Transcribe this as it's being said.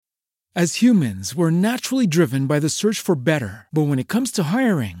As humans, we're naturally driven by the search for better. But when it comes to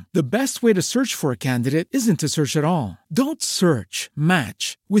hiring, the best way to search for a candidate isn't to search at all. Don't search,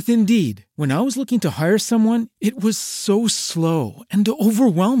 match with Indeed. When I was looking to hire someone, it was so slow and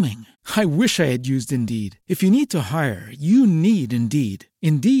overwhelming. I wish I had used Indeed. If you need to hire, you need Indeed.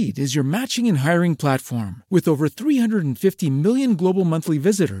 Indeed is your matching and hiring platform with over 350 million global monthly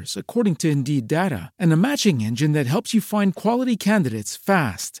visitors, according to Indeed data, and a matching engine that helps you find quality candidates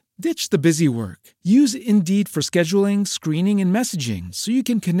fast. Ditch the busy work. Use Indeed for scheduling, screening, and messaging so you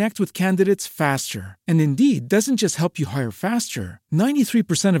can connect with candidates faster. And Indeed doesn't just help you hire faster.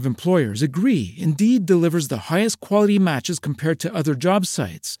 93% of employers agree Indeed delivers the highest quality matches compared to other job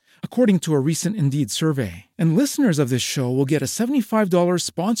sites, according to a recent Indeed survey. And listeners of this show will get a $75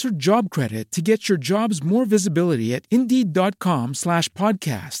 sponsored job credit to get your jobs more visibility at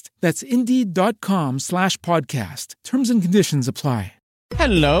Indeed.com/podcast. That's Indeed.com/podcast. Terms and conditions apply.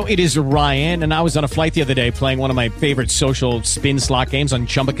 Hello, it is Ryan, and I was on a flight the other day playing one of my favorite social spin slot games on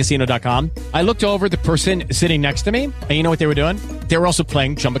ChumbaCasino.com. I looked over at the person sitting next to me, and you know what they were doing? They were also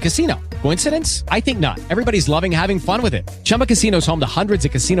playing Chumba Casino. Coincidence? I think not. Everybody's loving having fun with it. Chumba Casino is home to hundreds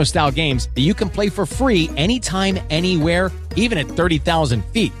of casino-style games that you can play for free anytime, anywhere, even at 30,000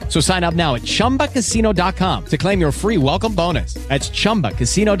 feet. So sign up now at ChumbaCasino.com to claim your free welcome bonus. That's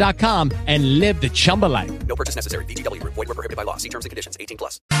ChumbaCasino.com and live the Chumba life. No purchase necessary. VGW. Void where prohibited by law. See terms and conditions.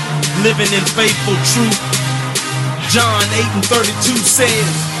 18+. Living in faithful truth. John 8:32 says,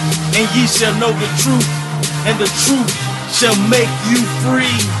 and ye shall know the truth, and the truth shall make you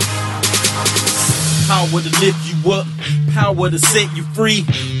free. Power to lift you up, power to set you free.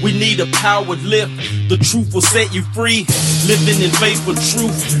 We need a power lift, the truth will set you free. Living in faithful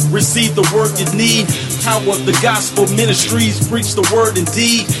truth, receive the word you need. Power of the gospel ministries, preach the word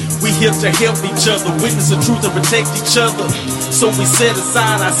indeed. We here to help each other, witness the truth and protect each other. So we set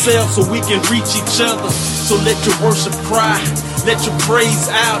aside ourselves so we can reach each other. So let your worship cry, let your praise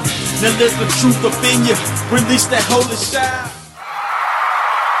out. Now let the truth up in you, release that holy shout.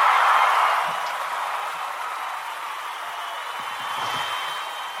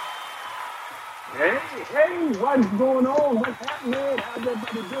 Hey, what's going on? What's happening? How's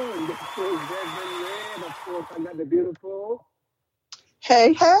everybody doing? This is Reverend Red. Of course, I got the beautiful.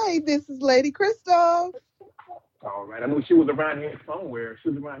 Hey, this is Lady Crystal. All right, I know she was around here somewhere.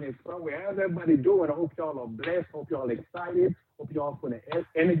 How's everybody doing? I hope y'all are blessed. Hope y'all excited. Hope y'all full of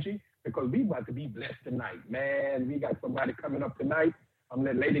energy because we about to be blessed tonight. Man, we got somebody coming up tonight. I'm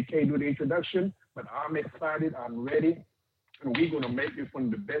going to let Lady K do the introduction, but I'm excited. I'm ready. And we're going to make this one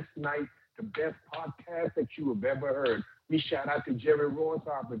of the best nights, the best podcast that you have ever heard. We shout out to Jerry Royce,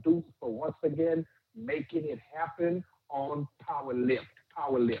 our producer, for once again making it happen on Power Lift.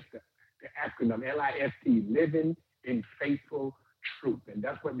 The acronym LIFT, Living in Faithful Truth. And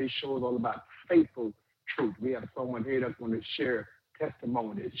that's what this show is all about, faithful truth. We have someone here that's going to share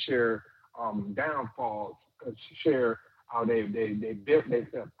testimonies, share downfalls, share how they built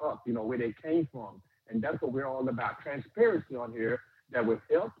themselves up, where they came from. And that's what we're all about, transparency on here that will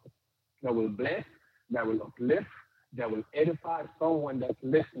help, that will bless, that will uplift, that will edify someone that's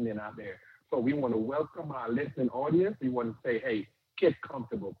listening out there. So we want to welcome our listening audience. We want to say, hey, get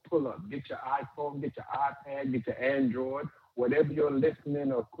comfortable, pull up, get your iPhone, get your iPad, get your Android, whatever your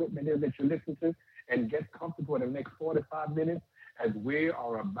listening or equipment is that you listen to, and get comfortable in the next 45 minutes as we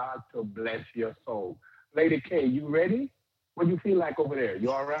are about to bless your soul. Lady K, you ready? What do you feel like over there?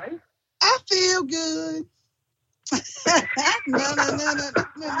 You all right? I feel good. No.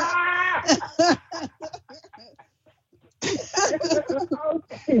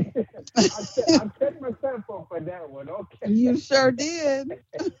 Okay. I checked myself up for that one. Okay. You sure did.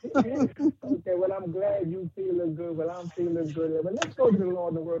 Okay, well, I'm glad you feeling good. Well, I'm feeling good. But let's go to the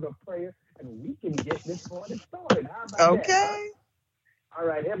Lord in the word of prayer, and we can get this party started. How about that? Okay. All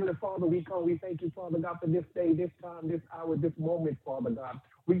right, Heavenly Father, we thank you, Father God, for this day, this time, this hour, this moment, Father God.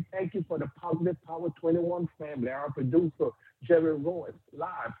 We thank you for the Positive Power 21 family, our producer, Jerry Royce,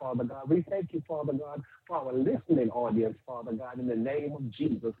 live, Father God. We thank you, Father God, for our listening audience, Father God, in the name of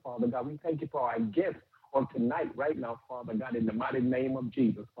Jesus, Father God. We thank you for our guests on tonight, right now, Father God, in the mighty name of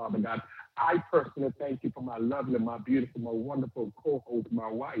Jesus, Father God. I personally thank you for my lovely, my beautiful, my wonderful co-host, my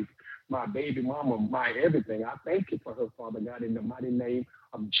wife, my baby mama, my everything. I thank you for her, Father God, in the mighty name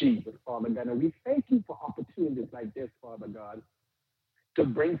of Jesus, Father God. And we thank you for opportunities like this, Father God, to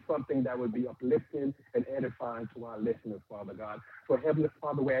bring something that would be uplifting and edifying to our listeners, Father God. So, Heavenly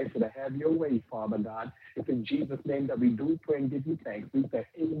Father, we ask you to have your way, Father God. It's in Jesus' name that we do pray and give you thanks. We say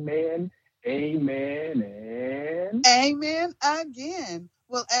amen, amen, and amen again.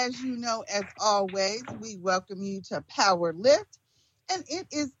 Well, as you know, as always, we welcome you to Power Lift, and it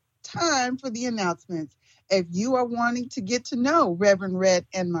is time for the announcements. If you are wanting to get to know Reverend Red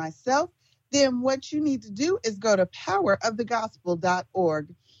and myself, then what you need to do is go to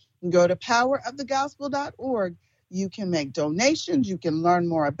powerofthegospel.org. Go to powerofthegospel.org. You can make donations, you can learn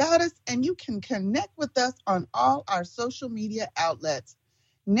more about us, and you can connect with us on all our social media outlets.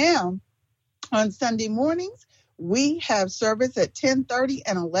 Now, on Sunday mornings, we have service at 10:30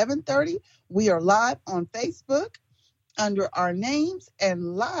 and 11:30. We are live on Facebook under our names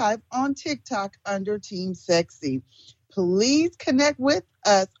and live on TikTok under Team Sexy. Please connect with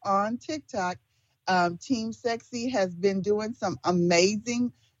us on TikTok. Team Sexy has been doing some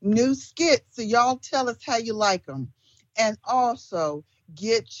amazing new skits, so y'all tell us how you like them. And also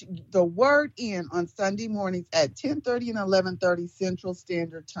get the word in on Sunday mornings at 10:30 and 11:30 Central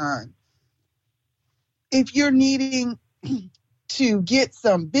Standard Time. If you're needing to get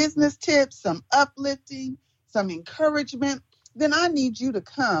some business tips, some uplifting, some encouragement, then I need you to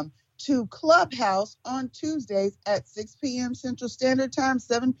come to Clubhouse on Tuesdays at 6 p.m. Central Standard Time,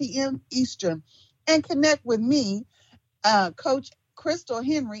 7 p.m. Eastern, and connect with me, Coach Crystal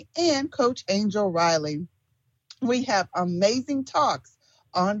Henry, and Coach Angel Riley. We have amazing talks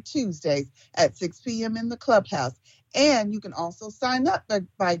on Tuesdays at 6 p.m. in the Clubhouse. And you can also sign up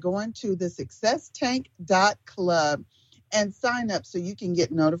by going to the successtank.club and sign up so you can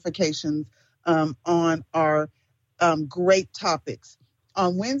get notifications on our great topics.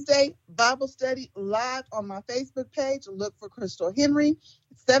 On Wednesday, Bible study live on my Facebook page. Look for Crystal Henry,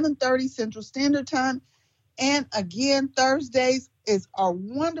 7:30 Central Standard Time. And again, Thursdays is our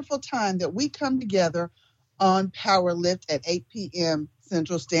wonderful time that we come together on Power Lift at 8 p.m.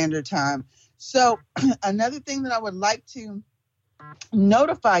 Central Standard Time. So another thing that I would like to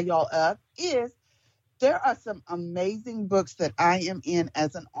notify y'all of is there are some amazing books that I am in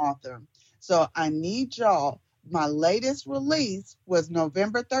as an author. So I need y'all. My latest release was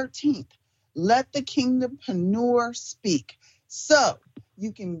November 13th. Let the Kingdompreneur Speak. So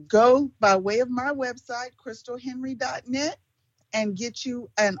you can go by way of my website, crystalhenry.net, and get you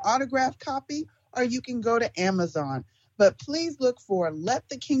an autographed copy, or you can go to Amazon. But please look for Let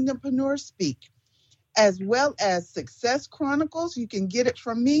the Kingdompreneur Speak, as well as Success Chronicles. You can get it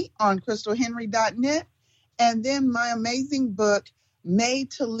from me on crystalhenry.net. And then my amazing book, Made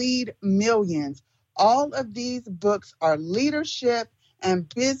to Lead Millions. All of these books are leadership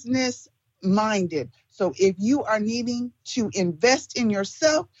and business minded. So if you are needing to invest in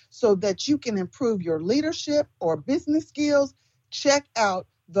yourself so that you can improve your leadership or business skills, check out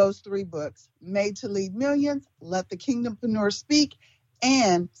those three books, Made to Lead Millions, Let the Kingdompreneur Speak,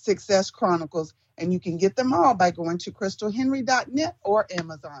 and Success Chronicles. And you can get them all by going to crystalhenry.net or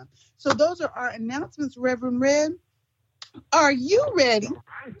Amazon. So those are our announcements, Reverend Red. Are you ready?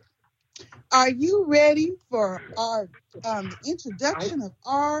 Are you ready for our introduction of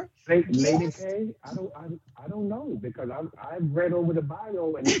our Lady guest? K, I don't know, because I've read over the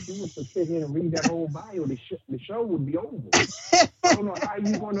bio, and if you was to sit here and read that whole bio, the show would be over. I don't know how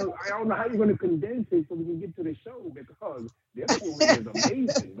you're gonna condense it so we can get to the show, because this woman is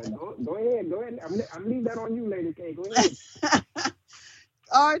amazing. But go ahead. I'm leaving that on you, Lady K. Go ahead.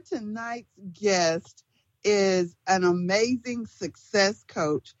 Our tonight's guest is an amazing success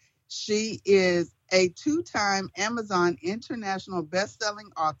coach. She is a two-time Amazon International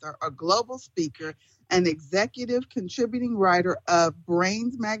best-selling author, a global speaker, and executive contributing writer of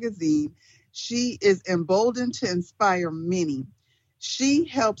Brains Magazine. She is emboldened to inspire many. She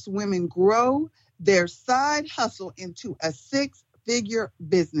helps women grow their side hustle into a six-figure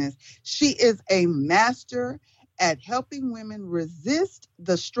business. She is a master at helping women resist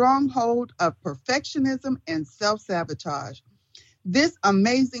the stronghold of perfectionism and self-sabotage. This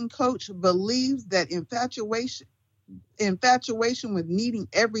amazing coach believes that infatuation with needing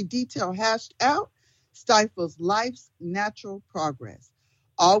every detail hashed out stifles life's natural progress.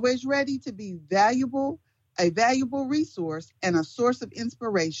 Always ready to be a valuable resource and a source of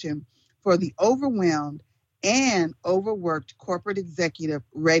inspiration for the overwhelmed and overworked corporate executive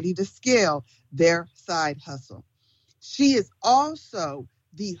ready to scale their side hustle. She is also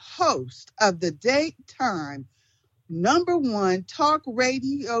the host of the daytime #1 talk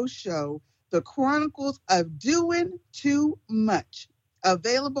radio show, The Chronicles of Doing Too Much,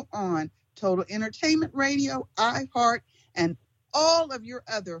 available on Total Entertainment Radio, iHeart, and all of your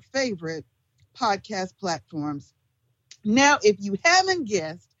other favorite podcast platforms. Now, if you haven't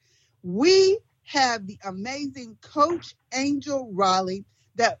guessed, we have the amazing Coach Angel Riley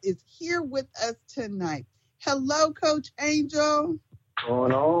that is here with us tonight. Hello, Coach Angel.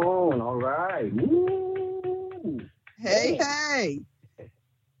 Going on, all right. Woo. Hey.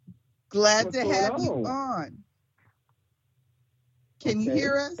 Glad What's to going have you on? on. Can you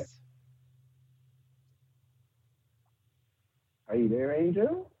hear us? Are you there,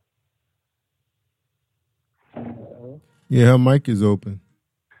 Angel? Yeah, her mic is open.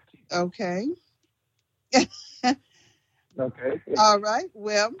 Okay. Okay. All right.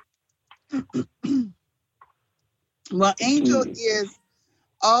 Well, Angel is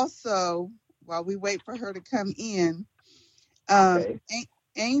also, while we wait for her to come in, Okay.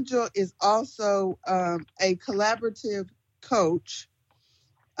 Angel is also a collaborative coach,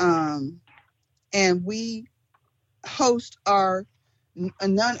 and we host our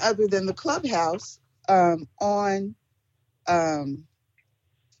none other than the Clubhouse on.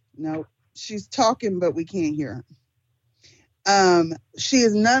 No, she's talking, but we can't hear her. She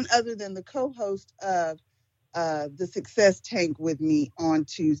is none other than the co-host of the Success Tank with me on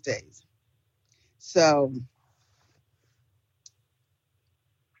Tuesdays. So,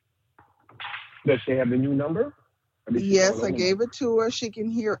 Does she have the new number? yes, I gave it to her. She can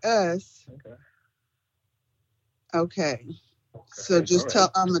hear us. Okay. So just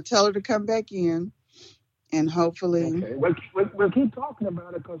I'm gonna tell her to come back in, and hopefully. Okay. We'll keep talking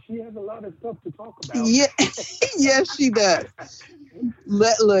about it because she has a lot of stuff to talk about. Yeah, yes, she does.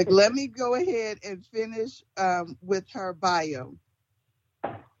 Let me go ahead and finish with her bio.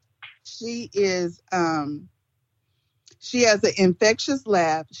 She is she has an infectious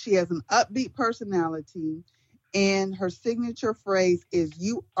laugh. She has an upbeat personality, and her signature phrase is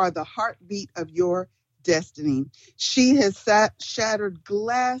 "You are the heartbeat of your destiny." She has shattered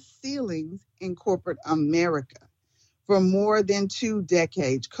glass ceilings in corporate America for more than 2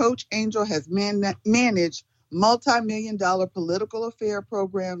 decades. Coach Angel has managed multi-million-dollar political affair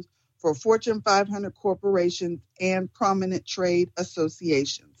programs for Fortune 500 corporations and prominent trade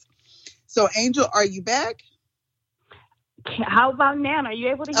associations. So, Angel, are you back? How about now? Are you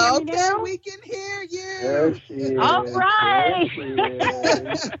able to hear me now? Okay, we can hear you. There she is. All right.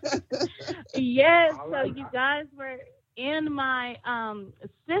 There she is. Yes, All so right. you guys were in my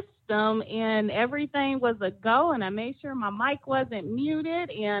system and everything was a go, and I made sure my mic wasn't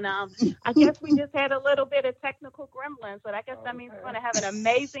muted, and I guess we just had a little bit of technical gremlins, but I guess that means we're going to have an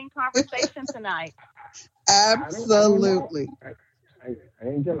amazing conversation tonight. Absolutely.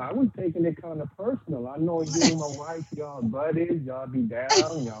 Angel, I was taking it kind of personal. I know you and my wife, y'all buddies, y'all be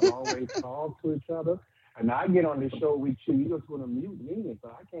down, y'all always talk to each other. And I get on this show with you, you just want to mute me, so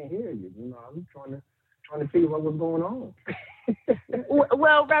I can't hear you. You know, I'm trying to figure out what's going on.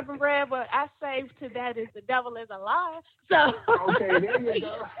 Well, Reverend Red, what I say to that is the devil is a liar. So okay, there you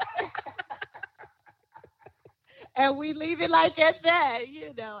go. And we leave it like at that,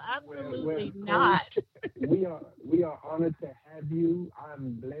 absolutely not. We are honored to have you.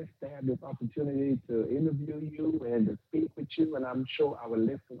 I'm blessed to have this opportunity to interview you and to speak with you, and I'm sure our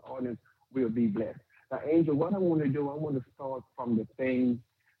listening audience will be blessed. Now, Angel, what I want to do, I want to start from the things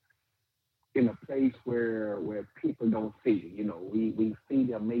in a place where people don't see. You know, we see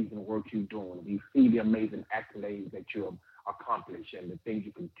the amazing work you're doing. We see the amazing accolades that you have accomplished and the things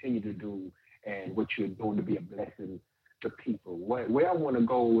you continue to do and what you're doing to be a blessing to people. Where I want to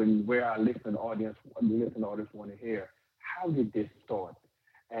go and where our listening audience want to hear, how did this start?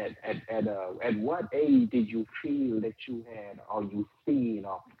 At what age did you feel that you had, or you seen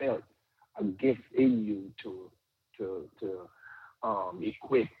or felt a gift in you to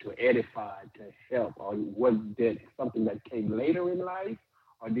equip, to edify, to help? Or was that something that came later in life?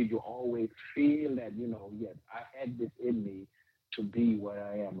 Or did you always feel that, yes, I had this in me to be where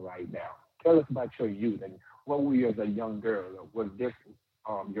I am right now? Tell us about your youth and what were you as a young girl? Was this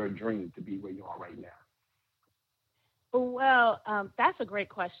your dream to be where you are right now? Well, that's a great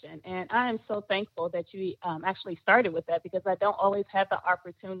question. And I am so thankful that you actually started with that, because I don't always have the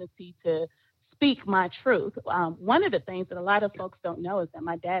opportunity to speak my truth. One of the things that a lot of folks don't know is that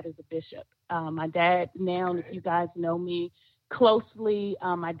my dad is a bishop. My dad now, if you guys know me closely,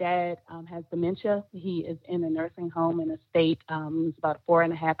 my dad has dementia. He is in a nursing home in a state. It's about a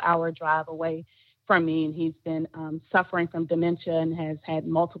 4.5-hour drive away from me, and he's been suffering from dementia and has had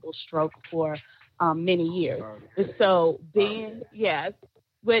multiple strokes for many years. So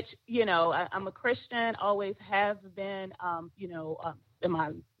which, I'm a Christian, always have been, and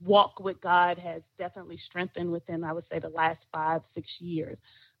my walk with God has definitely strengthened within, I would say, the last 5-6 years.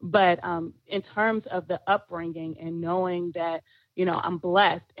 But in terms of the upbringing and knowing that, I'm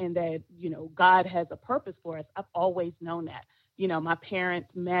blessed and that, God has a purpose for us, I've always known that. My parents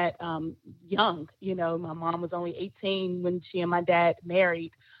met young. My mom was only 18 when she and my dad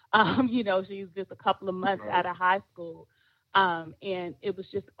married. She was just a couple of months out of high school. And it was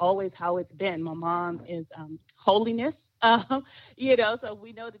just always how it's been. My mom is holiness. So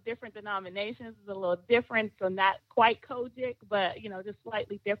we know the different denominations is a little different, so not quite Kojic, but, just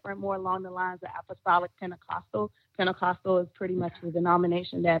slightly different, more along the lines of Apostolic Pentecostal. Pentecostal is pretty much the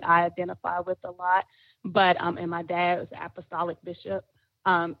denomination that I identify with a lot, but, and my dad was an apostolic bishop,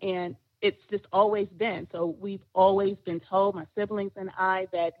 and it's just always been. So we've always been told, my siblings and I,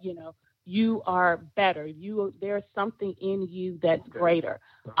 that, you are better. There's something in you that's greater.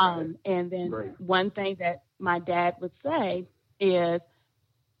 And then one thing that my dad would say is,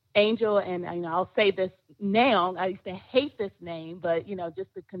 Angel, and I'll say this now, I used to hate this name, but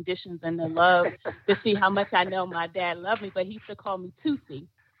just the conditions and the love to see how much I know my dad loved me, but he used to call me Tootsie.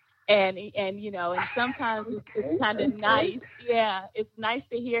 And sometimes it's kind of nice. Yeah, it's nice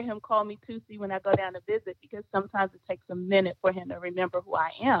to hear him call me Tootsie when I go down to visit, because sometimes it takes a minute for him to remember who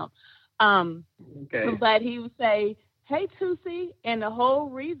I am. But he would say, "Hey, Tootsie," and the whole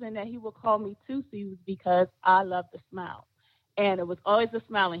reason that he would call me Tootsie was because I love to smile, and it was always a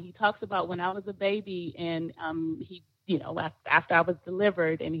smile. And he talks about when I was a baby, and he, after I was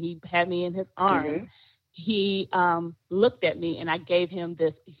delivered, and he had me in his arms, he looked at me, and I gave him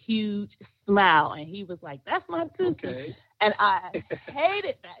this huge smile, and he was like, "That's my Tootsie." Okay. And I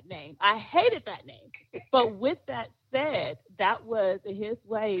hated that name. But with that said, that was his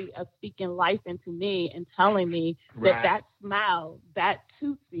way of speaking life into me and telling me that smile, that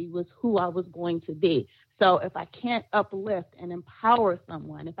Tootsie, was who I was going to be. So if I can't uplift and empower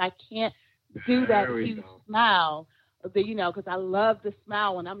someone, if I can't do that huge smile, because I love to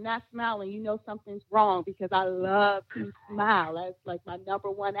smile. When I'm not smiling, something's wrong, because I love to smile. That's like my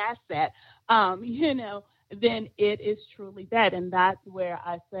number one asset. Then it is truly that. And that's where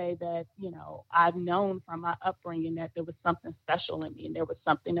I say that, I've known from my upbringing that there was something special in me, and there was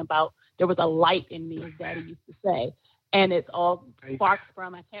a light in me, as Daddy used to say. And it's all sparks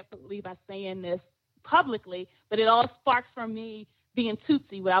from, I can't believe I'm saying this publicly, but it all sparks from me being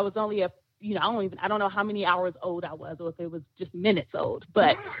Tootsie, when I was only I don't know how many hours old I was, or if it was just minutes old,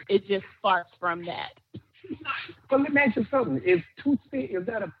 but it just sparks from that. Well, let me ask you something. Is Tootsie, is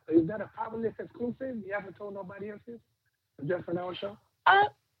that a Powerless exclusive? You haven't told nobody else this? Just on our show?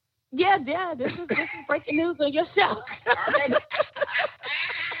 Yeah. This is breaking news on your show.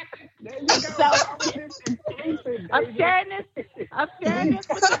 There you go. So, I'm sharing this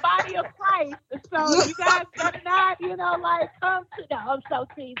with the body of Christ. So you guys better not, come to them. I'm so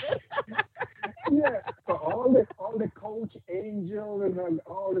teasing. Yeah. So all the Coach Angel and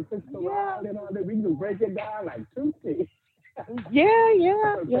all the Sister Wild and all that, we can break it down like Tootsie.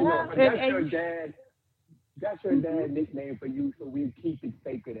 Yeah. That's your dad nickname for you, so we keep it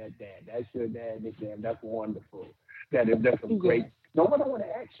sacred at that. That's your dad nickname. That's wonderful. That's great. Now, what I want to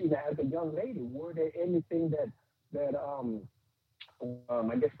ask you now, as a young lady, were there anything that I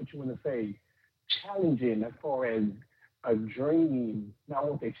guess what you want to say, challenging as far as a dream? Now, I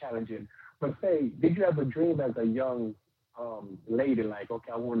won't say challenging, but say, did you have a dream as a young lady, like,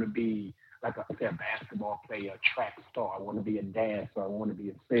 okay, I want to be like a basketball player, a track star, I want to be a dancer, I want to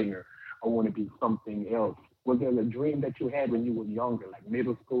be a singer, I want to be something else? Was there a dream that you had when you were younger, like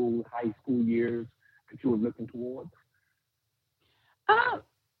middle school, high school years, that you were looking towards?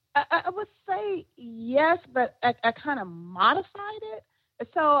 I would say yes, but I kind of modified it.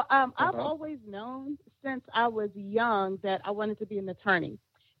 So I've always known since I was young that I wanted to be an attorney.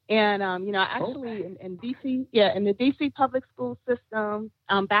 And, actually in D.C., in the D.C. public school system,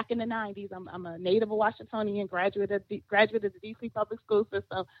 back in the 90s, I'm a native Washingtonian, graduate of the D.C. public school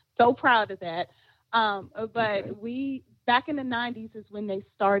system. So proud of that. But back in the 90s is when they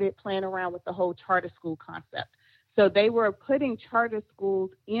started playing around with the whole charter school concept. So they were putting charter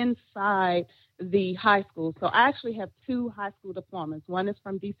schools inside the high school. So I actually have 2 high school diplomas. One is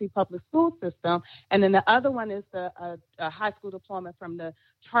from D.C. Public School System, and then the other one is a high school diploma from the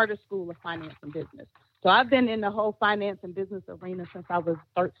Charter School of Finance and Business. So I've been in the whole finance and business arena since I was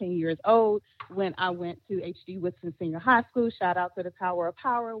 13 years old when I went to H.D. Woodson Senior High School. Shout out to the Tower of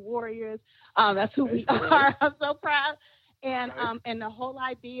Power Warriors. That's who we are. I'm so proud. And the whole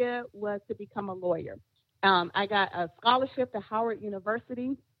idea was to become a lawyer. I got a scholarship to Howard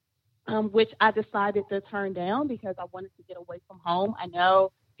University, which I decided to turn down because I wanted to get away from home. I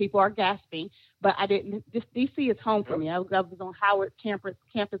know people are gasping, but I didn't. DC is home for me. I was on Howard campus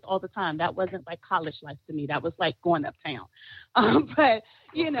all the time. That wasn't like college life to me. That was like going uptown. But,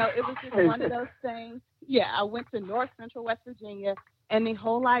 it was just one of those things. Yeah, I went to North Central West Virginia, and the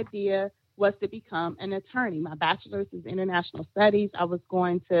whole idea was to become an attorney. My bachelor's is international studies. I was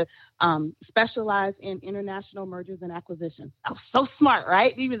going to specialize in international mergers and acquisitions. I was so smart,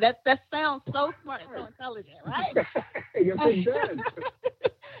 right? Even that sounds so smart and so intelligent, right? Yes, it does.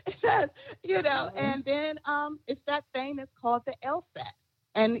 And then it's that thing that's called the LSAT.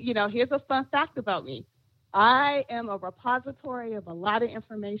 And, here's a fun fact about me. I am a repository of a lot of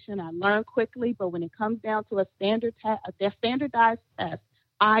information. I learn quickly, but when it comes down to a standardized test,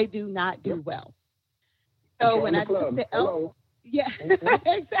 I do not do well. So when I took the LSAT,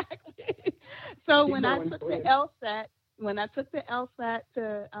 exactly. So when I took the LSAT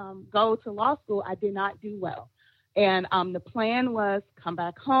to go to law school, I did not do well. And the plan was come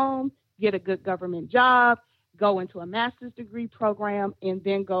back home, get a good government job, go into a master's degree program, and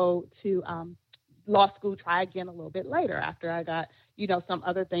then go to law school, try again a little bit later after I got, some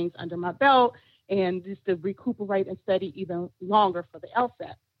other things under my belt, and just to recuperate and study even longer for the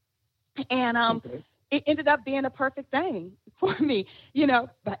LSAT. And it ended up being a perfect thing for me. I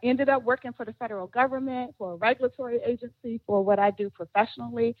ended up working for the federal government, for a regulatory agency, for what I do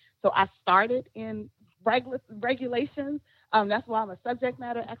professionally. So I started in regulations. That's why I'm a subject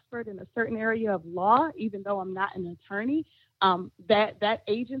matter expert in a certain area of law, even though I'm not an attorney. That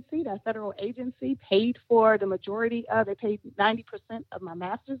agency, that federal agency, paid for the majority of, they paid 90% of my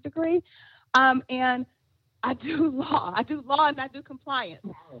master's degree. And I do law and I do compliance.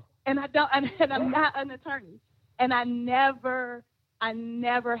 And I'm not an attorney. And I never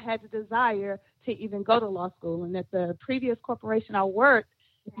had the desire to even go to law school. And at the previous corporation I worked,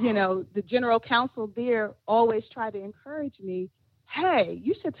 the general counsel there always tried to encourage me, hey,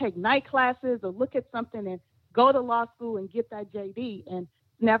 you should take night classes or look at something and go to law school and get that JD. And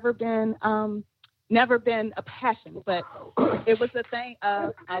never been a passion, but it was a thing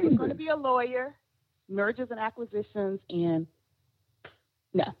of I was going to be a lawyer, mergers and acquisitions, and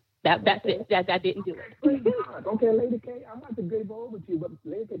no. That's it. I didn't do it. Okay, Lady K, I'm about to give over to you, but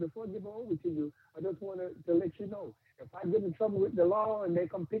Lady K, before I give over to you, I just wanted to let you know, if I get in trouble with the law and they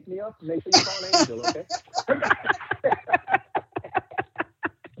come pick me up, make sure you call Angel, okay?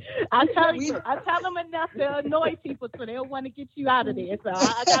 I tell them enough to annoy people so they'll want to get you out of there. So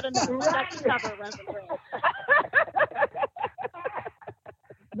I got enough. I got you covered around the world.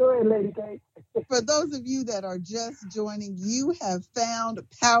 Go ahead, Lady K. For those of you that are just joining, you have found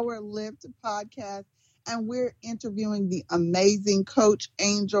Power Lift Podcast, and we're interviewing the amazing Coach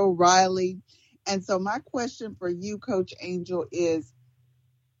Angel Riley. And so my question for you, Coach Angel, is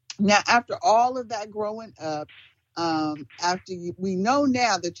now after all of that growing up, we know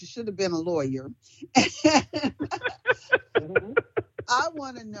now that you should have been a lawyer. I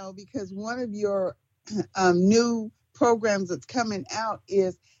want to know, because one of your new programs that's coming out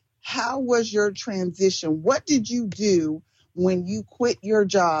is, how was your transition? What did you do when you quit your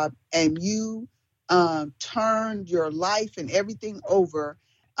job and you turned your life and everything over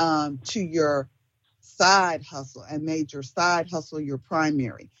to your side hustle and made your side hustle your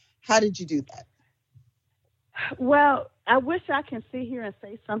primary? How did you do that? Well, I wish I can sit here and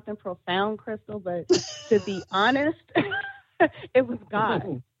say something profound, Crystal, but to be honest, it was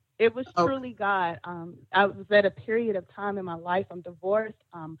God. It was truly God. I was at a period of time in my life. I'm divorced.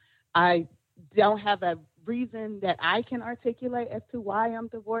 I don't have a reason that I can articulate as to why I'm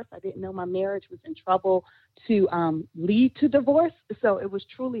divorced. I didn't know my marriage was in trouble to lead to divorce. So it was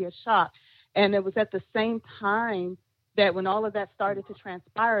truly a shock. And it was at the same time that when all of that started to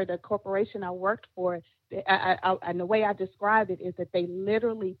transpire, the corporation I worked for, and the way I describe it is that they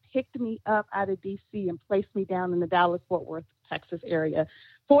literally picked me up out of D.C. and placed me down in the Dallas-Fort Worth, Texas area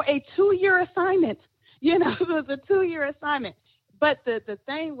for a 2-year assignment. It was a 2-year assignment. But the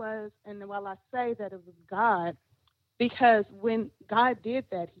thing was, and while I say that it was God, because when God did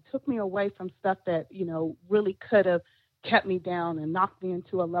that, he took me away from stuff that, really could have kept me down and knocked me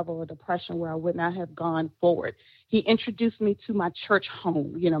into a level of depression where I would not have gone forward. He introduced me to my church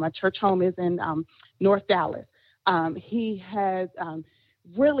home. My church home is in North Dallas. He has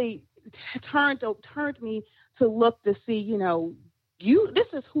really turned me to look to see, this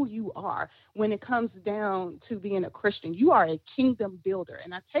is who you are when it comes down to being a Christian. You are a kingdom builder,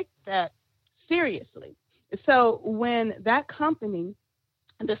 and I take that seriously. So when that company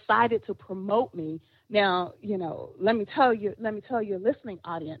decided to promote me, now, let me tell you, listening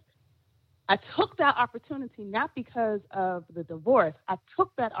audience, I took that opportunity not because of the divorce. I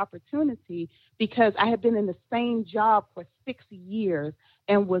took that opportunity because I had been in the same job for 6 years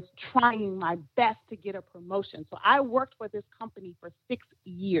and was trying my best to get a promotion. So I worked for this company for 6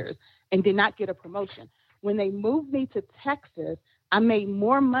 years and did not get a promotion. When they moved me to Texas, I made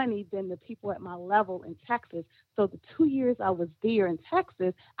more money than the people at my level in Texas. So the 2 years I was there in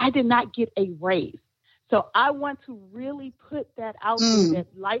Texas, I did not get a raise. So I want to really put that out there, that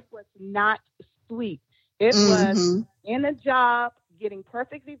life was not sweet. It was in a job, getting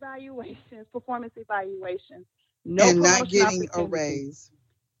perfect evaluations, performance evaluations, no and promotion not getting a opportunity. raise.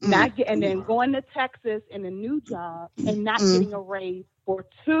 And then going to Texas in a new job and not getting a raise for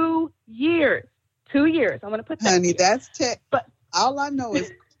 2 years. 2 years. I'm going to put that. Honey, here. that's But all I know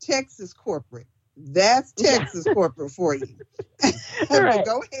is Texas corporate. That's Texas corporate for you. Right.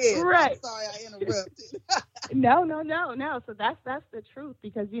 Go ahead. Right. I'm sorry I interrupted. No. So that's the truth,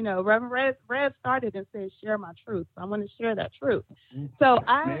 because Reverend Red started and said, share my truth. So I'm going to share that truth. So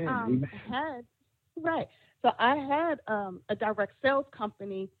I had a direct sales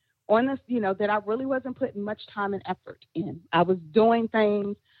company on this, that I really wasn't putting much time and effort in. I was doing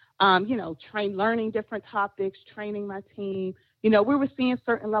things, learning different topics, training my team. We were seeing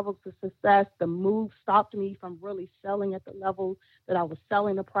certain levels of success. The move stopped me from really selling at the level that I was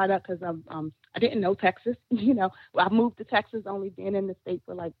selling the product, because I didn't know Texas. I moved to Texas, only being in the state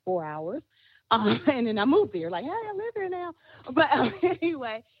for like 4 hours. And then I moved there, like, hey, I live here now. But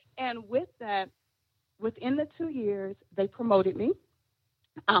anyway, and with that, within the 2 years, they promoted me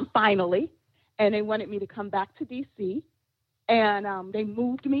finally, and they wanted me to come back to D.C., and they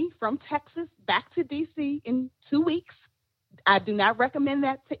moved me from Texas back to D.C. in 2 weeks. I do not recommend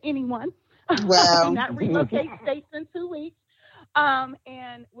that to anyone. Wow. Do not relocate states in 2 weeks.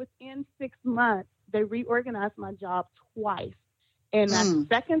 And within 6 months, they reorganized my job twice. And that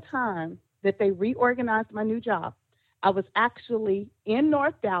second time that they reorganized my new job, I was actually in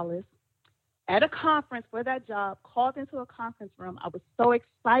North Dallas at a conference for that job, called into a conference room. I was so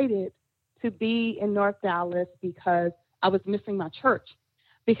excited to be in North Dallas because I was missing my church,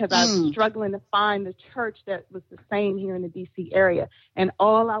 because I was struggling to find the church that was the same here in the D.C. area. And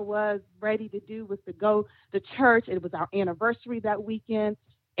all I was ready to do was to go to church. It was our anniversary that weekend.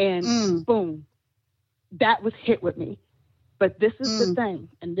 And boom, that was hit with me. But this is the thing,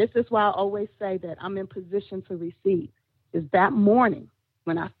 and this is why I always say that I'm in position to receive, is that morning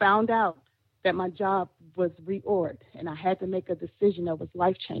when I found out that my job was reorged and I had to make a decision that was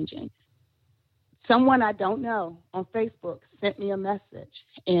life-changing. Someone I don't know on Facebook sent me a message,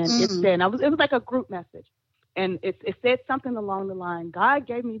 and it said, it was like a group message, and it said something along the line, God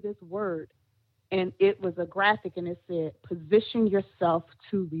gave me this word, and it was a graphic, and it said, position yourself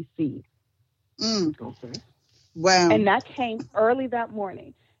to receive. Okay. Wow. And that came early that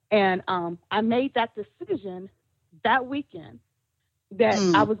morning, and I made that decision that weekend that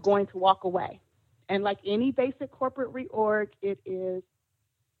I was going to walk away. And like any basic corporate reorg, it is,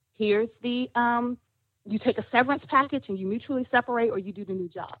 here's the, you take a severance package and you mutually separate, or you do the new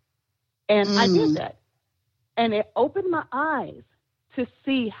job. And I did that. And it opened my eyes to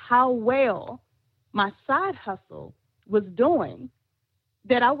see how well my side hustle was doing,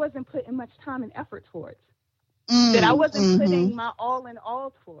 that I wasn't putting much time and effort towards, that I wasn't putting my all in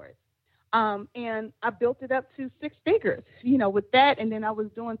all towards. And I built it up to 6 figures, with that. And then I was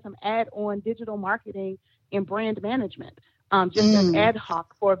doing some add-on digital marketing and brand management, just as ad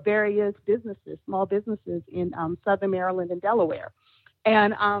hoc for various businesses, small businesses in Southern Maryland and Delaware.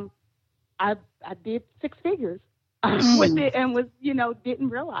 And I did 6 figures with it, and was, didn't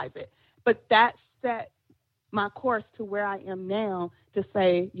realize it. But that set my course to where I am now, to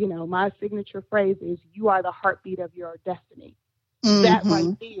say, my signature phrase is, you are the heartbeat of your destiny. That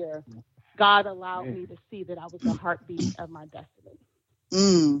right there, God allowed me to see that I was the heartbeat of my destiny.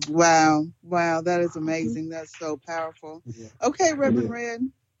 Wow. That is amazing. That's so powerful. Okay, Reverend Red.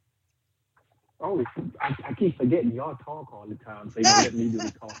 Oh, I keep forgetting y'all talk all the time, so you let me do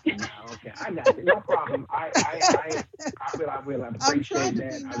the talking now. Okay, I got it. No problem. I will appreciate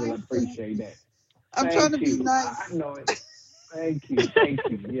that. I will appreciate that. I'm trying to be nice. I know it. Thank you.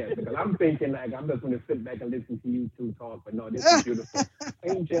 Yeah, because I'm thinking like I'm just going to sit back and listen to you two talk, but no, this is beautiful.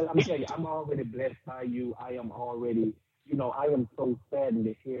 Angel, I'm telling you, I'm already blessed by you. I am already, I am so saddened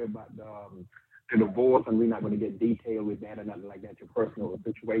to hear about the divorce, and we're not going to get detailed with that or nothing like that, your personal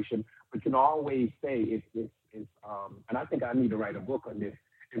situation. But I always say it's and I think I need to write a book on this.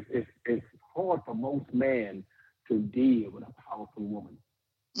 It's hard for most men to deal with a powerful woman.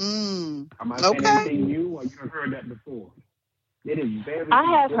 Am I saying anything new, or you've heard that before? It is very I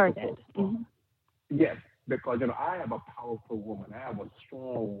have heard that. Yes, because, I have a powerful woman. I have a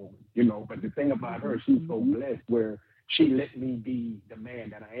strong woman, but the thing about her, she's so blessed where she let me be the man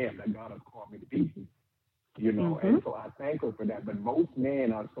that I am, that God has called me to be, and so I thank her for that. But most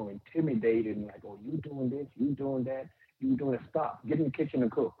men are so intimidated and like, oh, you doing this, you doing that, you doing it. Stop. Get in the kitchen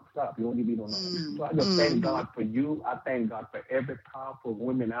and cook. Stop. You don't need to be doing that. So I just thank God for you. I thank God for every powerful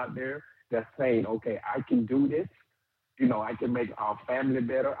woman out there that's saying, okay, I can do this. I can make our family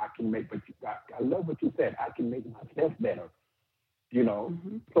better. I can make, I love what you said. I can make myself better.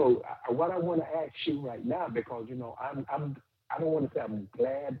 So what I want to ask you right now, because I don't want to say I'm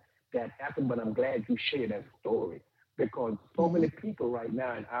glad that happened, but I'm glad you shared that story, because so many people right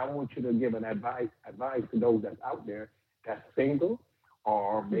now, and I want you to give an advice to those that's out there that's single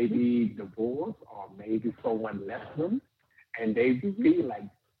or maybe divorced or maybe someone left them and they feel like,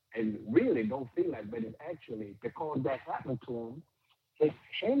 and really don't feel like, but it's actually because that happened to them, it's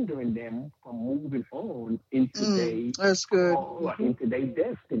hindering them from moving on into into their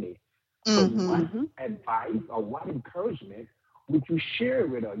destiny. So what advice or what encouragement would you share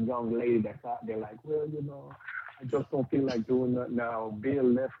with a young lady that's out there like, well, you know, I just don't feel like doing that now. Bill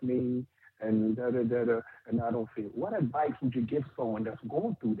left me and and I don't feel. What advice would you give someone that's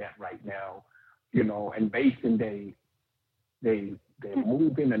going through that right now, you know, and basing they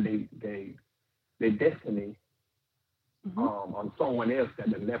moving and they destiny on someone else that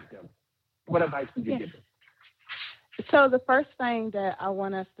had left them? What advice would you give them? So the first thing that I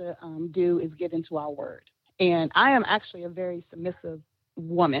want us to do is get into our word. And I am actually a very submissive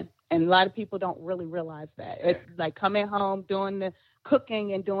woman. And a lot of people don't really realize that. It's like coming home, doing the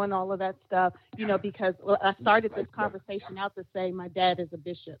cooking and doing all of that stuff, you know, because I started this conversation out to say my dad is a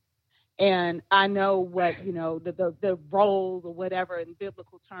bishop. And I know what, you know, the roles or whatever in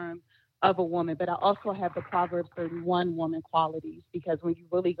biblical terms of a woman, but I also have the Proverbs 31 woman qualities, because when you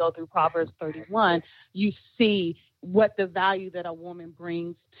really go through Proverbs 31, you see what the value that a woman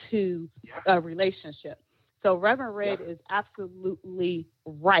brings to a relationship. So Reverend Red is absolutely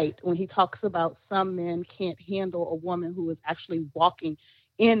right when he talks about some men can't handle a woman who is actually walking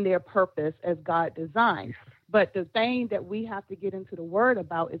in their purpose as God designed. But the thing that we have to get into the word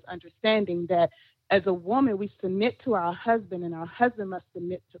about is understanding that as a woman, we submit to our husband and our husband must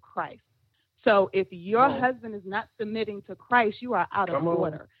submit to Christ. So if your husband is not submitting to Christ, you are out of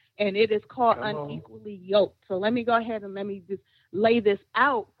order. And it is called unequally yoked. So let me go ahead and let me just lay this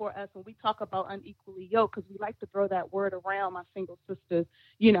out for us when we talk about unequally yoked, because we like to throw that word around, my single sisters,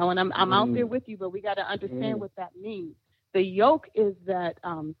 you know, and I'm out there with you, but we got to understand what that means. The yoke is that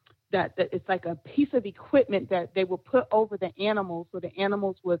that it's like a piece of equipment that they will put over the animals so the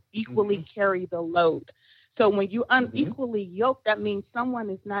animals would equally carry the load. So when you unequally yoke, that means someone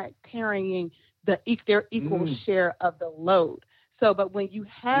is not carrying their equal share of the load. So, but when you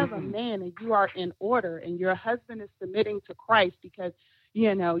have a man and you are in order and your husband is submitting to Christ because,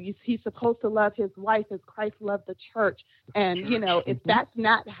 you know, he's supposed to love his wife as Christ loved the church. And, you know, if that's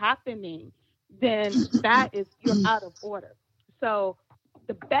not happening, then you're out of order. So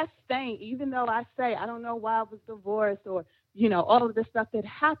the best thing, even though I say, I don't know why I was divorced or, you know, all of this stuff that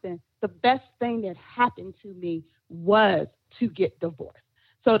happened, the best thing that happened to me was to get divorced.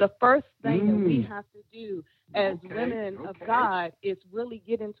 So the first thing that we have to do as women of God is really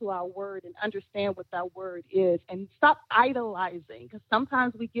get into our word and understand what that word is and stop idolizing, because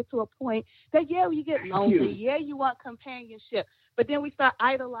sometimes we get to a point that, you get lonely. You want companionship. But then we start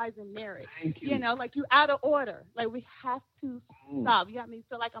idolizing marriage. You know, like you out of order. Like we have to stop. You got me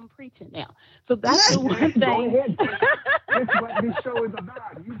feel like I'm preaching now. So that's the one thing. Go ahead. That's what this show is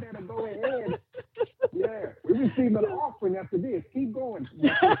about. You better go ahead. Yeah. We receive an offering after this. Keep going.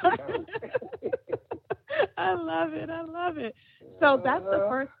 I love it. So that's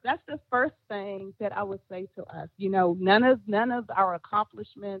the first thing that I would say to us. You know, none of our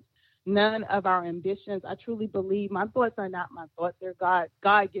accomplishments, none of our ambitions. I truly believe my thoughts are not my thoughts. They're God.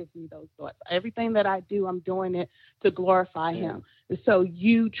 God gives me those thoughts. Everything that I do, I'm doing it to glorify him. So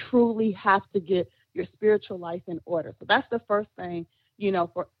you truly have to get your spiritual life in order. So that's the first thing, you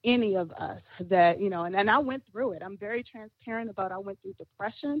know, for any of us that, you know, and I went through it. I'm very transparent about I went through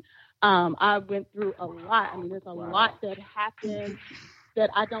depression. I went through a lot. I mean, there's a lot that happened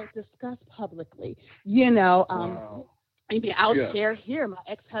that I don't discuss publicly, you know. Maybe I'll share here. My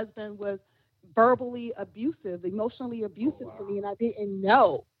ex-husband was verbally abusive, emotionally abusive to me, and I didn't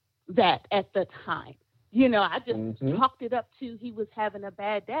know that at the time. You know, I just chalked it up to he was having a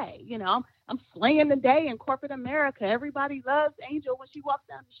bad day. You know, I'm slaying the day in corporate America. Everybody loves Angel when she walks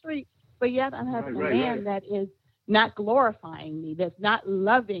down the street, but yet I'm having a man that is not glorifying me, that's not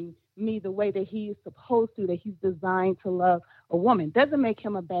loving me the way that he is supposed to, that he's designed to love a woman. Doesn't make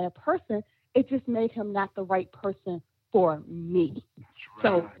him a bad person. It just made him not the right person for me.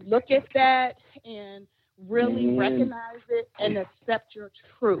 So look at that and really recognize it and accept your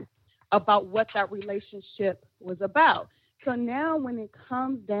truth about what that relationship was about. So now when it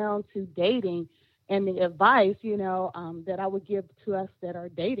comes down to dating and the advice, you know, that I would give to us that are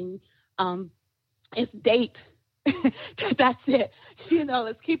dating, it's date. That's it. You know,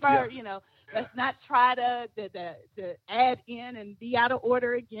 let's keep our, you know, let's not try to add in and be out of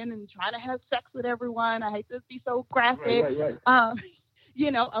order again and try to have sex with everyone. I hate to be so graphic. You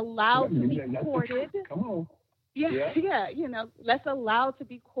know, allow to be courted. Come on. Yeah. Let's allow to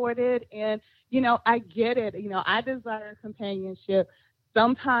be courted. And, I get it. I desire companionship.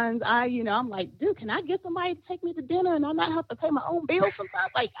 Sometimes I'm like, dude, can I get somebody to take me to dinner and I not have to pay my own bills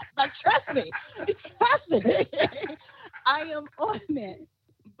sometimes? Like trust me. Trust me. I am on it.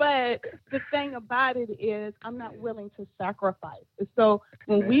 But the thing about it is I'm not willing to sacrifice. So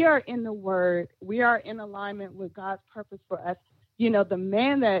when we are in the Word, we are in alignment with God's purpose for us. The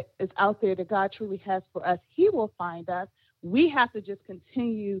man that is out there that God truly has for us, he will find us. We have to just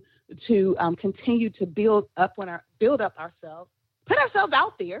continue to build up ourselves, put ourselves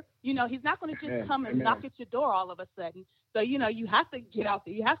out there. He's not going to just come and knock at your door all of a sudden. So, you have to get out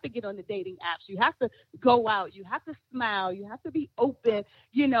there. You have to get on the dating apps. You have to go out. You have to smile. You have to be open,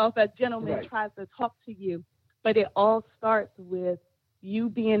 if a gentleman tries to talk to you. But it all starts with you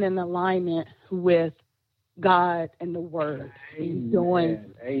being in alignment with God and the Word, and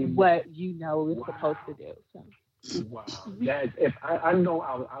doing what is supposed to do. So. Wow, if I know,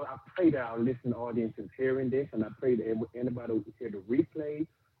 I pray that our listening audience is hearing this, and I pray that anybody who hear the replay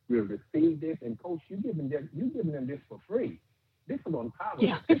will receive this. And Coach, you giving them this for free. This is on power.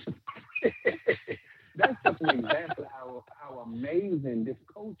 Yeah. That's just an example of how amazing this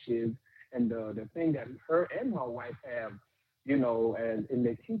coach is, and the thing that her and my wife have, and in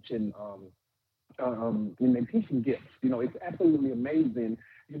their teaching. In their teaching gifts, it's absolutely amazing,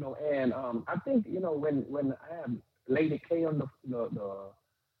 and I think, when I have Lady K on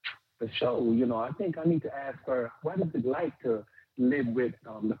the show, I think I need to ask her, what is it like to live with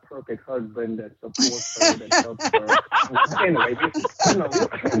the perfect husband that supports her, that helps her? Anyway,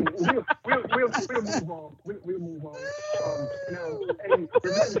 we'll move on. We'll move on. And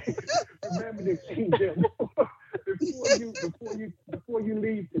remember this thing, Jim. Before you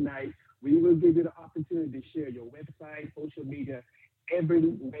leave tonight, we will give you the opportunity to share your website, social media, every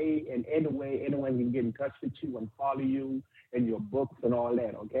way and any way anyone can get in touch with you and follow you and your books and all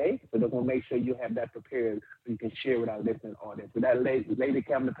that, okay? So just want to make sure you have that prepared so you can share with our listening audience. With that, Lady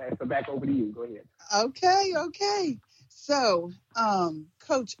Cameron, pass it back over to you. Go ahead. Okay. So,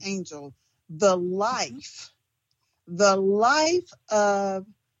 Coach Angel, the life of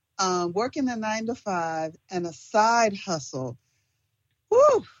working a 9-to-5 and a side hustle.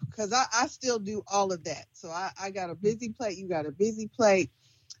 Woo, because I still do all of that. So I got a busy plate. You got a busy plate.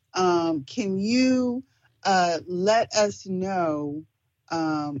 Can you let us know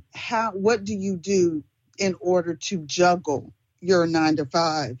what do you do in order to juggle your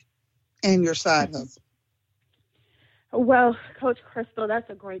 9-to-5 and your side hustle? Well, Coach Crystal, that's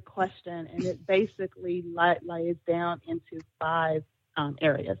a great question. And it basically lays down into 5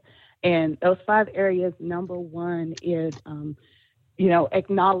 areas. And those 5 areas, number one is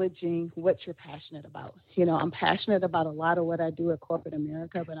acknowledging what you're passionate about. I'm passionate about a lot of what I do at corporate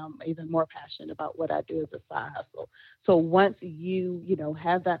America, but I'm even more passionate about what I do as a side hustle. So once you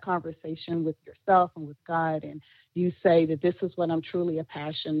have that conversation with yourself and with God, and you say that this is what I'm truly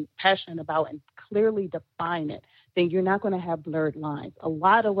passionate about, and clearly define it, then you're not going to have blurred lines. A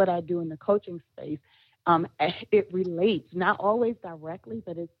lot of what I do in the coaching space, it relates, not always directly,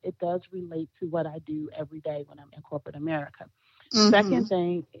 but it does relate to what I do every day when I'm in corporate America. Mm-hmm. Second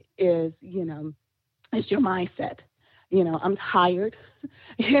thing is, it's your mindset. I'm tired.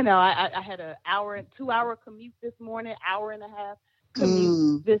 I had an 2-hour commute this morning, 1.5 hour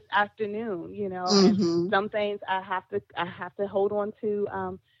commute this afternoon, and some things I have to hold on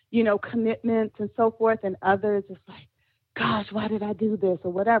to, commitments and so forth, and others it's like, gosh, why did I do this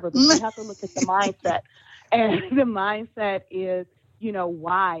or whatever? But you have to look at the mindset, and the mindset is,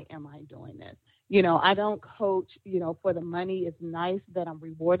 why am I doing this? I don't coach, for the money. It's nice that I'm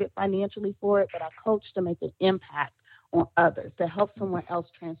rewarded financially for it, but I coach to make an impact on others, to help someone else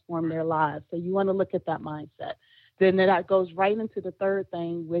transform their lives. So you want to look at that mindset. Then that goes right into the third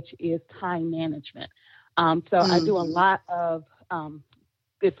thing, which is time management. I do a lot of,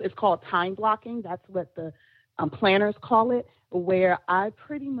 it's called time blocking. That's what the planners call it, where I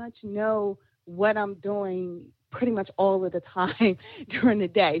pretty much know what I'm doing pretty much all of the time during the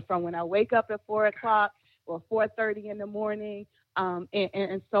day, from when I wake up at 4 o'clock or 4:30 in the morning,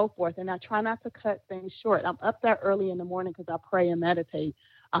 and so forth. And I try not to cut things short. I'm up that early in the morning because I pray and meditate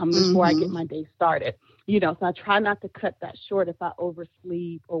before I get my day started. So I try not to cut that short if I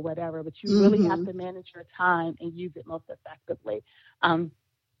oversleep or whatever. But you really have to manage your time and use it most effectively.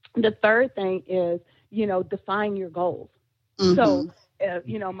 The third thing is, define your goals. So,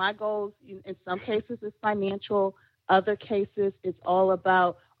 my goals in some cases is financial. Other cases, it's all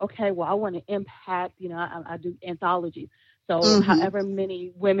about, okay, well, I want to impact, I do anthologies. So however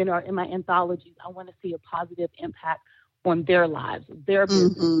many women are in my anthologies, I want to see a positive impact on their lives, their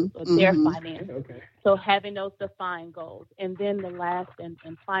businesses, or their Mm-hmm. finances. Okay. So having those defined goals. And then the last and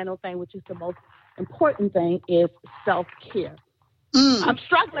final thing, which is the most important thing, is self-care. I'm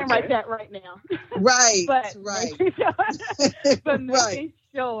struggling right now. Right, but right. making sure, but Right. making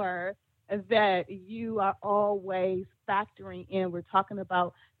sure that you are always factoring in. We're talking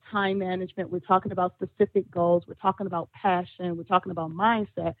about time management. We're talking about specific goals. We're talking about passion. We're talking about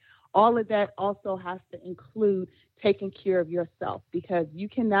mindset. All of that also has to include taking care of yourself, because you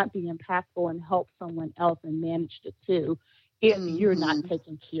cannot be impactful and help someone else and manage the two if you're not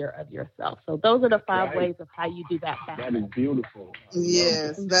taking care of yourself. So those are the 5 ways of how you do that balance. That is beautiful.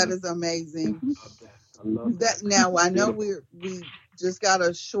 Yes, that is amazing. I love that. Now, I know we just got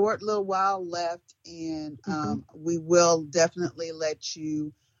a short little while left, and we will definitely let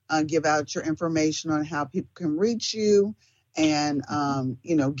you give out your information on how people can reach you and,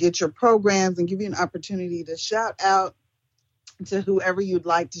 get your programs and give you an opportunity to shout out to whoever you'd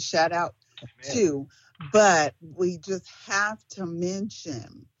like to shout out to. But we just have to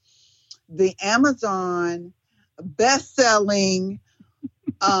mention the Amazon best-selling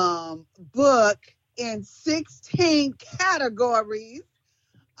book in 16 categories,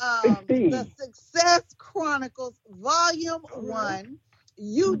 The Success Chronicles, Volume 1.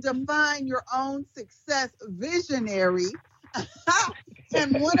 You define your own success, visionary.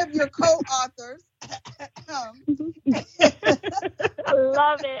 And one of your co-authors. I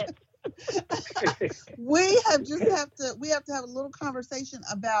love it. We have to have a little conversation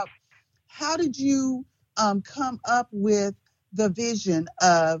about how did you come up with the vision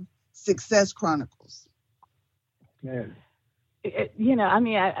of Success Chronicles? Man. You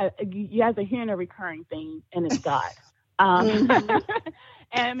guys are hearing a recurring theme, and it's God.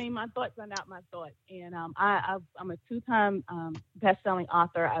 And my thoughts are not my thoughts. And I'm a 2-time best-selling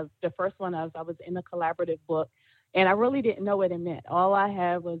author. The first one I was in a collaborative book, and I really didn't know what it meant. All I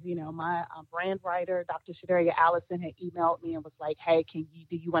had was, my brand writer, Dr. Shadaria Allison, had emailed me and was like, "Hey, do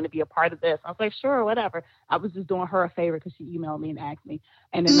you want to be a part of this?" I was like, "Sure, whatever." I was just doing her a favor because she emailed me and asked me.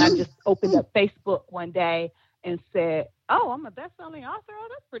 And then I just opened up Facebook one day and said, "Oh, I'm a best-selling author. Oh,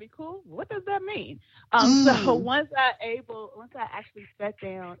 that's pretty cool. What does that mean?" So once I actually sat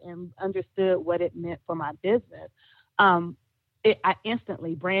down and understood what it meant for my business, I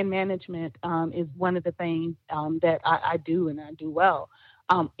instantly, brand management is one of the things that I do and I do well.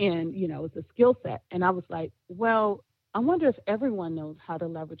 And, it's a skill set. And I was like, well, I wonder if everyone knows how to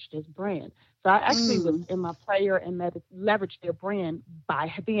leverage this brand. So I actually was in my prayer and leverage their brand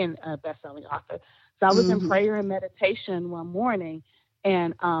by being a best-selling author. So I was in prayer and meditation one morning,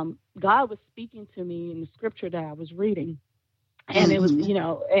 and God was speaking to me in the scripture that I was reading. And it was,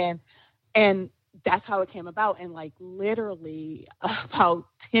 and that's how it came about. And like literally about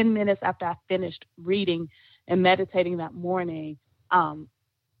 10 minutes after I finished reading and meditating that morning, I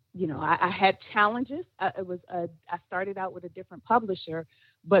had challenges. I started out with a different publisher,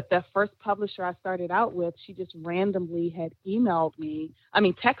 but the first publisher I started out with, she just randomly had texted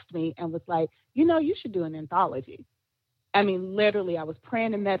me and was like, you should do an anthology. Literally I was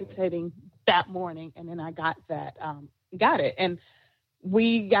praying and meditating that morning, and then I got it. And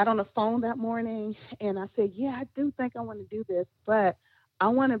we got on the phone that morning, and I said, yeah, I do think I want to do this, but I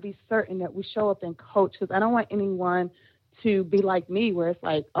want to be certain that we show up and coach, because I don't want anyone to be like me, where it's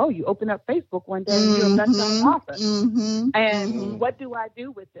like, oh, you open up Facebook one day and you're a best-selling author. And what do I do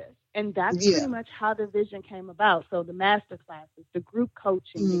with this? And that's pretty much how the vision came about. So the master classes, the group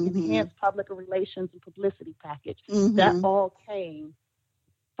coaching, the enhanced public relations and publicity package, that all came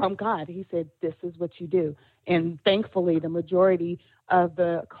from God. He said, this is what you do. And thankfully, the majority of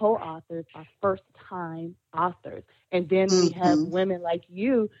the co-authors are first-time authors. And then we have women like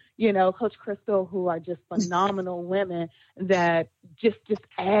you, Coach Crystal, who are just phenomenal women that just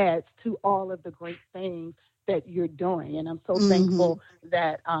adds to all of the great things that you're doing. And I'm so thankful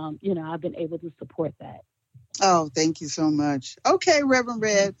that, I've been able to support that. Oh, thank you so much. Okay, Reverend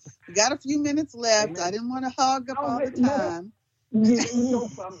Red, we got a few minutes left. I didn't want to hog up all the time. No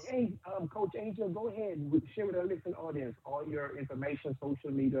problem. Hey, Coach Angel, go ahead. Share with our listening audience all your information, social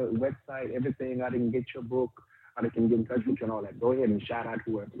media, website, everything, how they can get your book, how they can get in touch with you and all that. Go ahead and shout out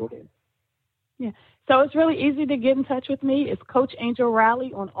whoever. Go ahead. Yeah. So it's really easy to get in touch with me. It's Coach Angel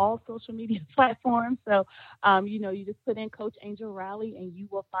Rowley on all social media platforms. So, you just put in Coach Angel Rowley and you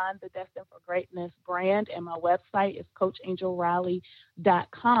will find the Destined for Greatness brand. And my website is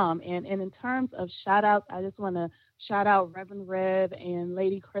CoachAngelRowley.com. And in terms of shout outs, I just want to shout out Reverend Rev and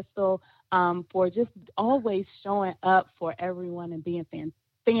Lady Crystal for just always showing up for everyone and being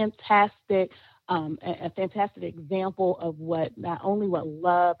fantastic a fantastic example of what not only what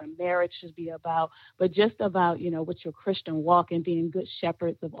love and marriage should be about, but just about, what your Christian walk and being good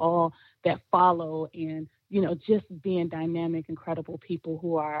shepherds of all that follow, and, just being dynamic, incredible people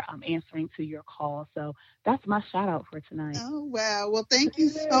who are answering to your call. So that's my shout out for tonight. Oh, wow. Well, thank you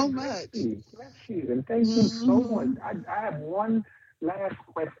so much. Bless you. And thank you so much. I have one last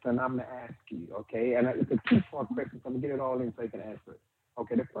question I'm going to ask you, okay? And it's a two-part question, so I'm going to get it all in so you can answer it.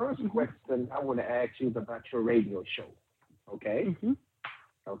 Okay, the first question I want to ask you is about your radio show, okay?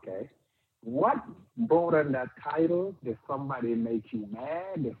 Okay. What brought in that title? Did somebody make you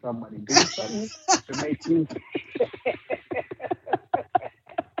mad? Did somebody do something to make you...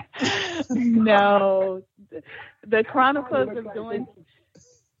 No. The Chronicles of doing...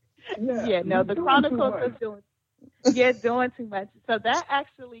 the Chronicles of doing... doing too much. So that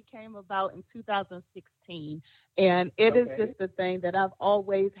actually came about in 2016. And it is just the thing that I've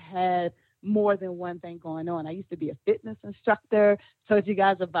always had more than one thing going on. I used to be a fitness instructor, told you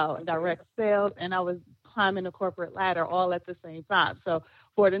guys about direct sales, and I was climbing the corporate ladder all at the same time. So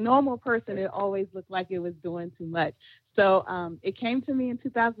for the normal person, it always looked like it was doing too much. So it came to me in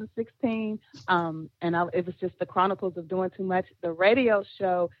 2016, and it was just the Chronicles of Doing Too Much. The radio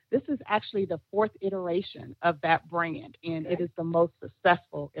show, this is actually the fourth iteration of that brand, and it is the most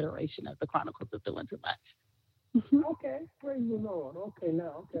successful iteration of the Chronicles of Doing Too Much. Okay, praise the Lord. Okay,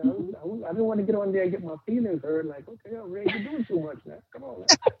 now, I didn't want to get on there and get my feelings hurt. Like, okay, Ray, you're doing too much now. Come on. Now.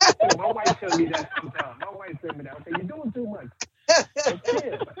 My wife tells me that sometimes. Okay, you're doing too much.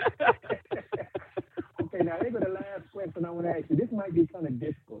 Okay, now, here's the last question I want to ask you. This might be kind of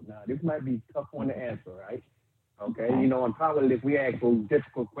difficult now. This might be a tough one to answer, right? Okay, on Power List, we ask those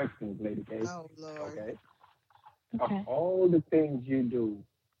difficult questions, Lady K. Oh, Lord. Okay. Of all the things you do,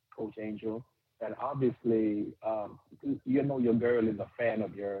 Coach Angel, and obviously, your girl is a fan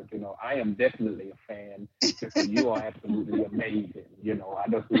of yours. I am definitely a fan because you are absolutely amazing. I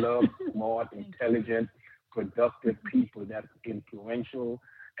just love smart, intelligent, productive people that's influential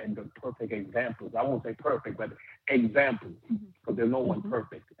and the perfect examples. I won't say perfect, but examples, because there's no one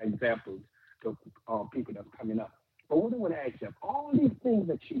perfect. Examples to people that's coming up. But what I want to ask you, all these things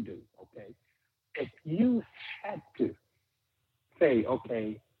that you do, okay, if you had to say,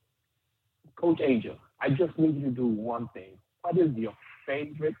 okay, Coach Angel, I just need you to do one thing. What is your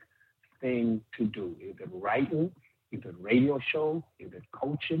favorite thing to do? Is it writing? Is it radio show? Is it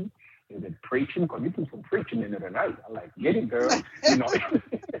coaching? Is it preaching? Because you do some preaching in it tonight. I like, get it, girl. So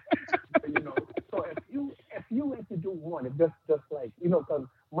if you had to do one, it's just like, because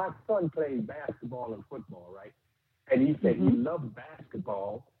my son plays basketball and football, right? And he said he loves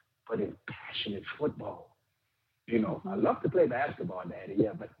basketball, but his passion is football. I love to play basketball, Daddy,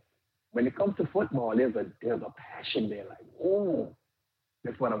 yeah, but when it comes to football, there's a passion there, like, oh,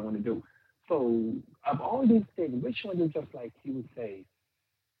 that's what I want to do. So of all these things, which one is just like you would say,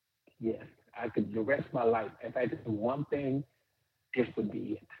 yes, I could the rest of my life, if I could do one thing, this would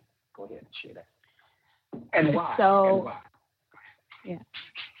be it. Go ahead and share that. And why?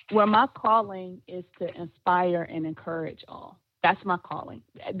 Well, my calling is to inspire and encourage all. That's my calling.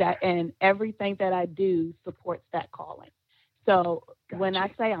 And everything that I do supports that calling. So when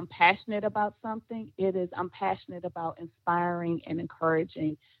I say I'm passionate about something, I'm passionate about inspiring and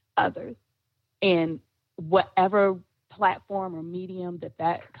encouraging others. And whatever platform or medium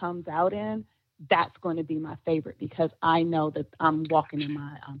that comes out in, that's going to be my favorite because I know that I'm walking in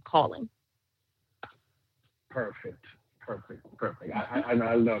my calling. Perfect.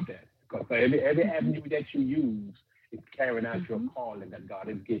 I love that. Because every avenue that you use is carrying out your calling that God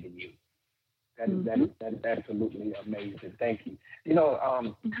has given you. That is absolutely amazing. Thank you.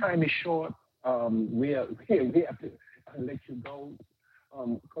 Time is short. We have to let you go,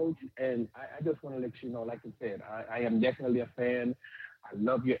 Coach. And I just want to let you know, like I said, I am definitely a fan. I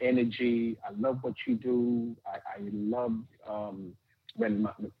love your energy. I love what you do. I love when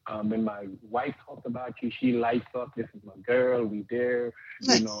my wife talks about you, she lights up. This is my girl. We there.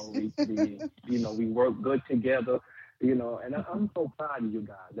 We work good together. And I'm so proud of you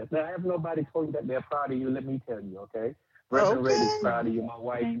guys. If I have nobody told you that they're proud of you, let me tell you, okay? Reverend Red is proud of you. My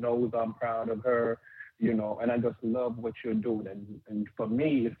wife knows I'm proud of her, and I just love what you're doing. And for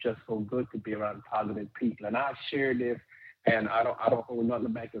me, it's just so good to be around positive people. And I share this, and I don't hold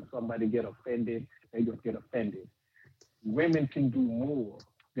nothing back. If somebody get offended, they just get offended. Women can do more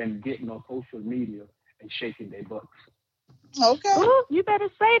than getting on social media and shaking their butts. Okay. Ooh, you better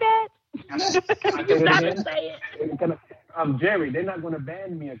say that. You better say it. Jerry, they're not going to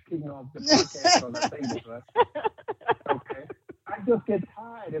ban me or kick me off the podcast on I say this, right? Okay. I just get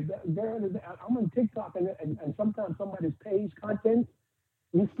tired. I'm on TikTok and sometimes somebody's page content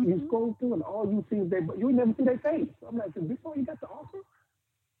You scroll through and all you see is you never see their face. I'm like, before you got the offer?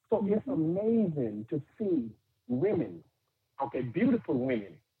 So it's amazing to see women, okay, beautiful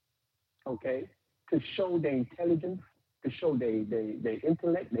women, okay, to show their intelligence, to show their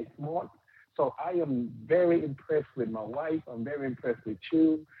intellect, their smart. So I am very impressed with my wife. I'm very impressed with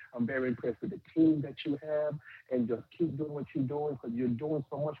you. I'm very impressed with the team that you have. And just keep doing what you're doing because you're doing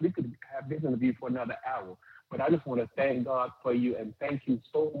so much. We could have this interview for another hour. But I just want to thank God for you and thank you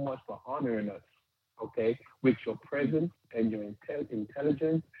so much for honoring us, okay, with your presence and your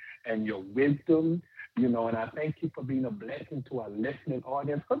intelligence and your wisdom, you know, and I thank you for being a blessing to our listening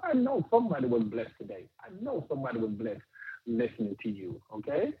audience because I know somebody was blessed today. I know somebody was blessed listening to you,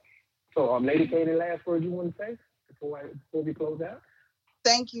 okay? So, Lady K, any last words you want to say before we close out?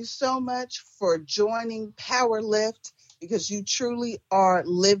 Thank you so much for joining Power Lift because you truly are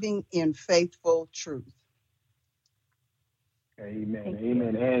living in faithful truth. Amen.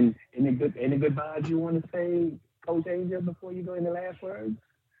 Amen. And any goodbyes you want to say, Coach Angel, before you go in the last words?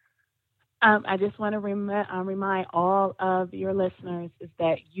 I just want to remind all of your listeners is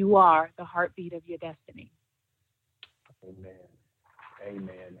that you are the heartbeat of your destiny. Amen.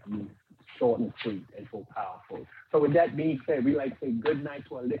 Amen. I mean, short and sweet and so powerful. So with that being said, we like to say good night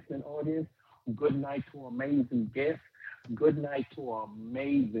to our listening audience. Good night to our amazing guests. Good night to our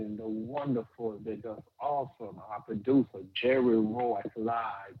amazing, the wonderful, the just awesome, our producer, Jerry Royce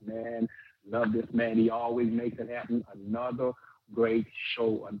Live, man. Love this man. He always makes it happen. Another great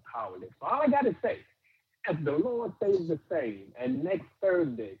show on Powerless. So all I got to say, if the Lord says the same, and next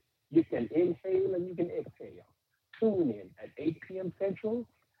Thursday, you can inhale and you can exhale. Tune in at 8 p.m. Central,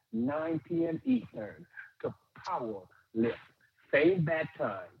 9 p.m. Eastern to Power Lift. Same bat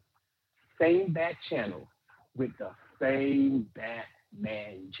time, same bat channel with the same bat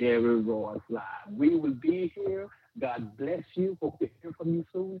man, Jerry Royce Live. We will be here. God bless you. Hope to hear from you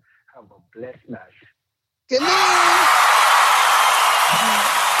soon. Have a blessed night. Good night.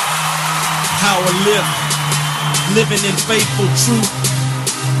 Power Lift, living in faithful truth.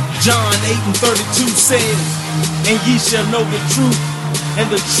 John 8:32 says, and ye shall know the truth, and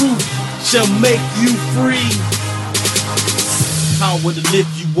the truth shall make you free. Power to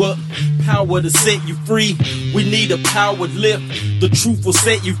lift you up, power to set you free. We need a powered lift. The truth will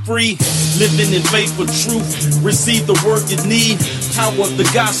set you free. Living in faithful truth, receive the word you need. Power of the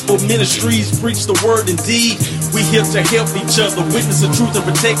gospel ministries, preach the word indeed. We here to help each other, witness the truth and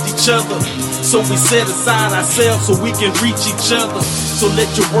protect each other. So we set aside ourselves so we can reach each other. So let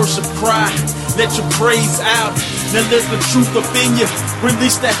your worship cry, let your praise out. Now let the truth up in you,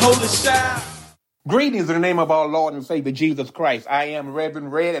 release that holy shout. Greetings in the name of our Lord and Savior Jesus Christ. I am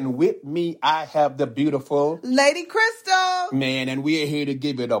Reverend Red, and with me I have the beautiful Lady Crystal. Man, and we are here to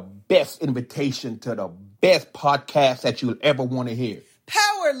give you the best invitation to the best podcast that you'll ever want to hear.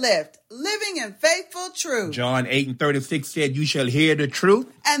 Power Lift, living in faithful truth. John 8:36 said, you shall hear the truth,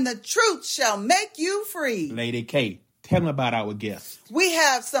 and the truth shall make you free. Lady K, tell me about our guests. We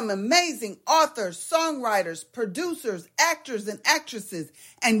have some amazing authors, songwriters, producers, actors, and actresses,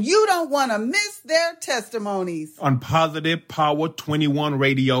 and you don't want to miss their testimonies. On Positive Power 21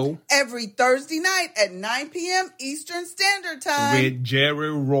 Radio. Every Thursday night at 9 p.m. Eastern Standard Time. With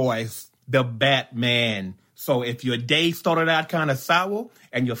Jerry Royce, the Batman. So if your day started out kind of sour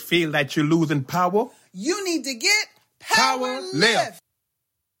and you feel that you're losing power, you need to get Power Lift.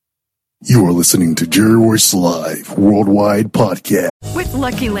 You are listening to Jerry Royce Live Worldwide Podcast. With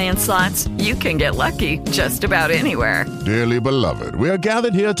Lucky Land Slots, you can get lucky just about anywhere. Dearly beloved, we are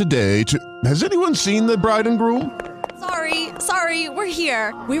gathered here today to... Has anyone seen the bride and groom? Sorry, we're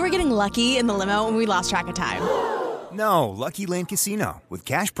here. We were getting lucky in the limo and we lost track of time. No, Lucky Land Casino, with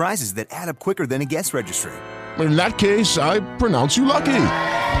cash prizes that add up quicker than a guest registry. In that case, I pronounce you lucky.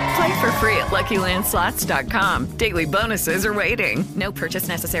 Play for free at LuckyLandSlots.com. Daily bonuses are waiting. No purchase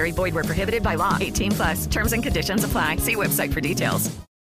necessary. Void where prohibited by law. 18+. Terms and conditions apply. See website for details.